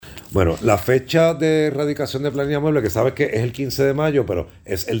Bueno, la fecha de erradicación de planilla mueble, que sabes que es el 15 de mayo, pero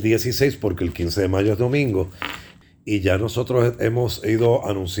es el 16 porque el 15 de mayo es domingo. Y ya nosotros hemos ido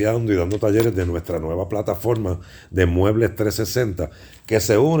anunciando y dando talleres de nuestra nueva plataforma de Muebles 360, que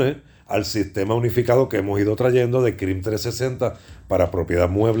se une al sistema unificado que hemos ido trayendo de Crim-360 para propiedad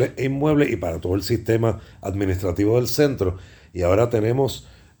mueble e inmueble y para todo el sistema administrativo del centro. Y ahora tenemos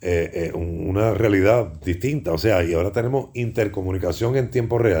una realidad distinta, o sea, y ahora tenemos intercomunicación en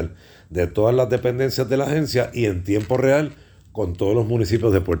tiempo real de todas las dependencias de la agencia y en tiempo real con todos los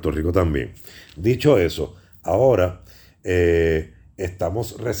municipios de Puerto Rico también. Dicho eso, ahora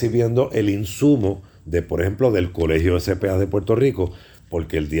estamos recibiendo el insumo de, por ejemplo, del Colegio SPA de Puerto Rico,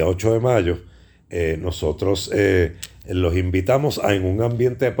 porque el día 8 de mayo nosotros los invitamos a, en un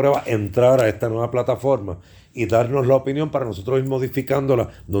ambiente de prueba, entrar a esta nueva plataforma y darnos la opinión para nosotros ir modificándola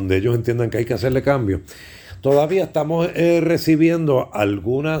donde ellos entiendan que hay que hacerle cambios. Todavía estamos recibiendo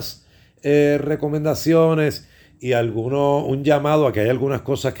algunas recomendaciones y un llamado a que hay algunas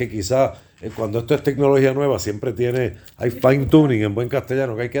cosas que quizás cuando esto es tecnología nueva siempre hay fine tuning en buen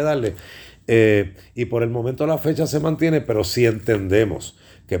castellano que hay que darle. Y por el momento la fecha se mantiene, pero sí entendemos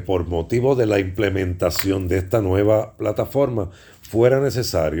que por motivo de la implementación de esta nueva plataforma fuera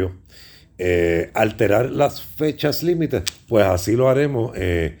necesario alterar las fechas límites, pues así lo haremos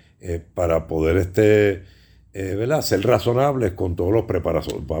para poder ¿verdad? Ser razonables con todos los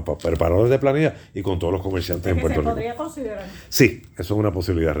preparadores de planilla y con todos los comerciantes en Puerto Rico. ¿Se podría considerar? Sí, eso es una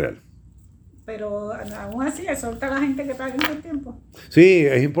posibilidad real. Pero aún así, exhorta a la gente que pague en el tiempo. Sí,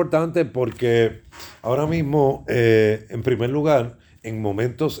 es importante porque ahora mismo, en primer lugar, en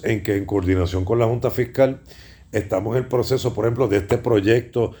momentos en que en coordinación con la Junta Fiscal estamos en el proceso, por ejemplo, de este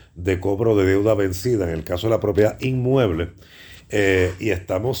proyecto de cobro de deuda vencida, en el caso de la propiedad inmueble, y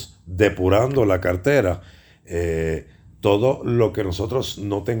estamos depurando la cartera, todo lo que nosotros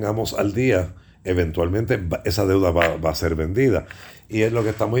no tengamos al día, eventualmente esa deuda va a ser vendida. Y es lo que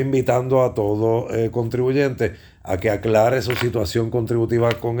estamos invitando a todo contribuyente a que aclare su situación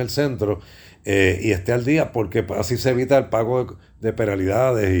contributiva con el centro y esté al día, porque así se evita el pago de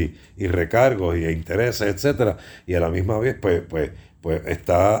penalidades y recargos y intereses, etcétera. Y a la misma vez, pues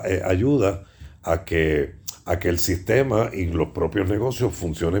esta ayuda a que el sistema y los propios negocios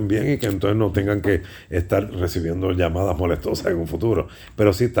funcionen bien y que entonces no tengan que estar recibiendo llamadas molestosas en un futuro.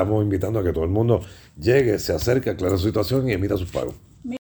 Pero sí estamos invitando a que todo el mundo llegue, se acerque, aclare su situación y emita sus pagos.